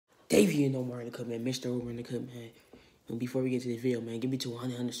Davienomar in the cut, man. Mr. Over in the cut, man. And before we get to this video, man, give me to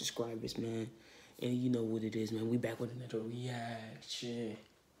 100 subscribers, man. And you know what it is, man. We back with another reaction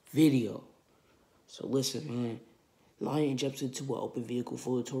video. So listen, man. Lion jumps into an open vehicle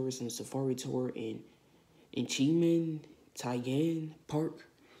full of tourists on a safari tour in Chiman, Taigan Park.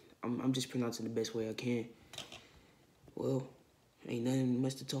 I'm just pronouncing the best way I can. Well, ain't nothing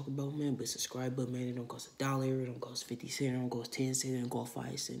much to talk about, man, but subscribe button, man. It don't cost $1, it don't cost 50 cents, it don't cost 10 cents, it don't cost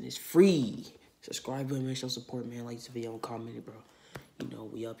 5 cents. It's free. Subscribe button, man. Show support, man. Like this video and comment it, bro. You know,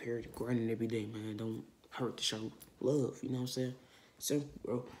 we up here grinding every day, man. Don't hurt to show love, you know what I'm saying? So,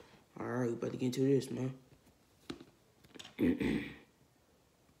 bro. Alright, we about to get into this, man.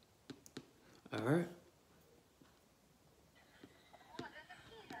 Alright.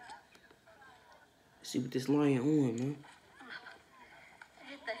 See what this lion on, man.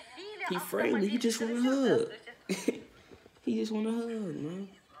 He friendly. He just want to hug. He just want to hug, man.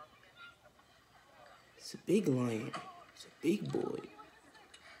 It's a big lion. It's a big boy.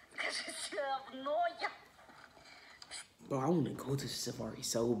 Bro, I want to go to the safari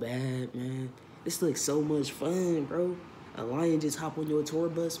so bad, man. This looks so much fun, bro. A lion just hop on your tour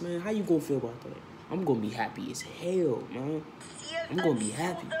bus, man. How you gonna feel about that? I'm gonna be happy as hell, man. I'm gonna be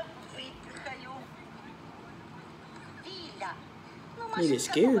happy. Nigga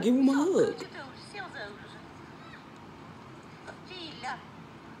scared, give him a hug.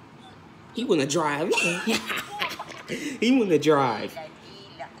 He wanna drive. He wanna drive.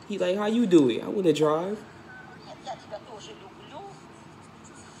 He like, how you do it? I wanna drive.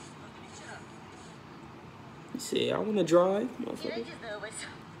 He said, I wanna drive, motherfucker. He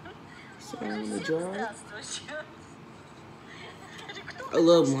said, I wanna drive. I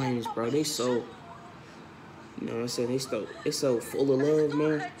love lions, bro. They so, you know what I'm saying? They so full of love,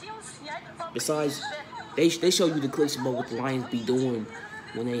 man. Besides, they show you the clips about what the lions be doing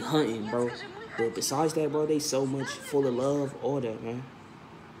when they hunting, bro. But besides that, bro, they so much full of love, all that, man.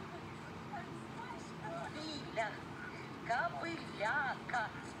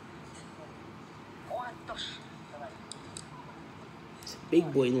 It's a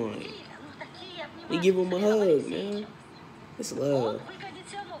big boy lion. We give him a hug, man. It's love.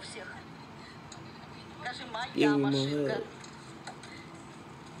 Give him a hug.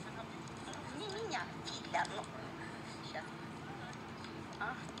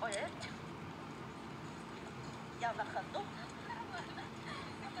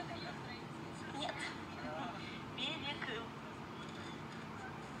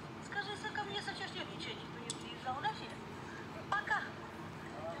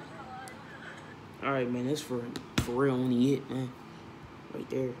 Alright, man, that's for real only it, man. Right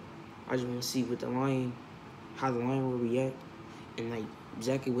there. I just want to see what the lion, how the lion will react, and like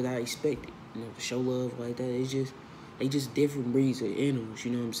exactly what I expected. You know, to show love like that. They just different breeds of animals,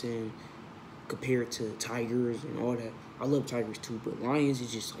 you know what I'm saying? Compared to tigers and all that. I love tigers too, but lions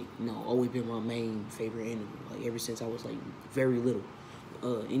is just like, you know, always been my main favorite animal. Like ever since I was like very little.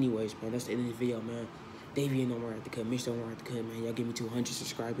 Anyways, man, that's the end of the video, man. Davienomar at the cut, Mr. Omar at the cut, man. Y'all give me 200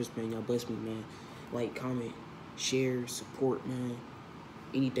 subscribers, man. Y'all bless me, man. Like, comment, share, support, man.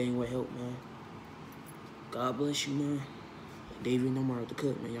 Anything will help, man. God bless you, man. Davienomar at the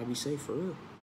cut, man. Y'all be safe for real.